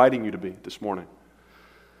is inviting you to be this morning.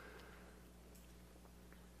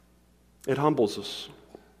 It humbles us.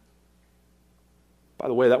 By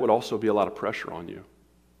the way, that would also be a lot of pressure on you.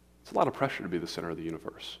 It's a lot of pressure to be the center of the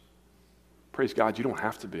universe. Praise God, you don't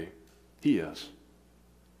have to be. He is.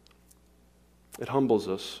 It humbles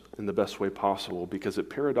us in the best way possible because it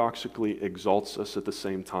paradoxically exalts us at the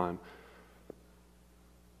same time.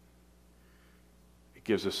 It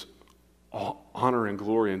gives us all honor and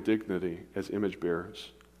glory and dignity as image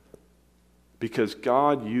bearers because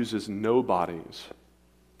God uses nobodies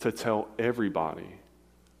to tell everybody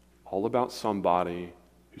all about somebody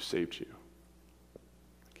who saved you.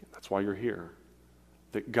 Again, that's why you're here.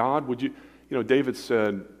 That God would David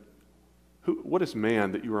said, what is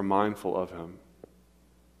man that you are mindful of him?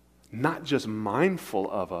 Not just mindful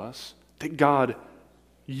of us, that God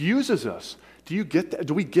uses us. Do you get that?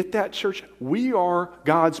 Do we get that, church? We are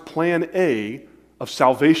God's plan A of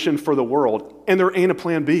salvation for the world, and there ain't a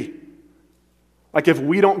plan B. Like if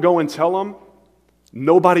we don't go and tell them,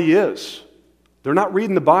 nobody is. They're not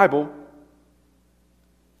reading the Bible.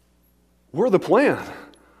 We're the plan.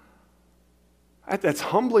 That's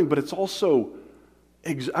humbling, but it's also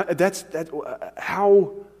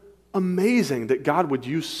how amazing that God would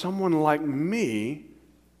use someone like me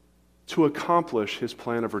to accomplish his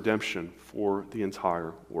plan of redemption for the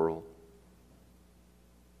entire world.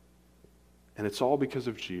 And it's all because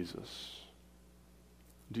of Jesus.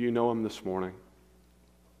 Do you know him this morning?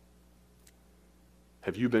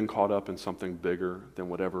 Have you been caught up in something bigger than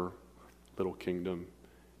whatever little kingdom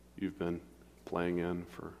you've been playing in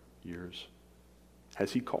for years?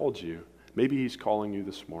 Has he called you? Maybe he's calling you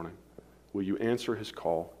this morning. Will you answer his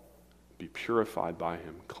call? Be purified by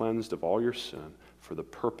him, cleansed of all your sin for the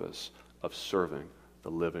purpose of serving the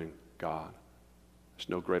living God. There's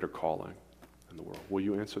no greater calling in the world. Will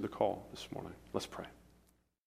you answer the call this morning? Let's pray.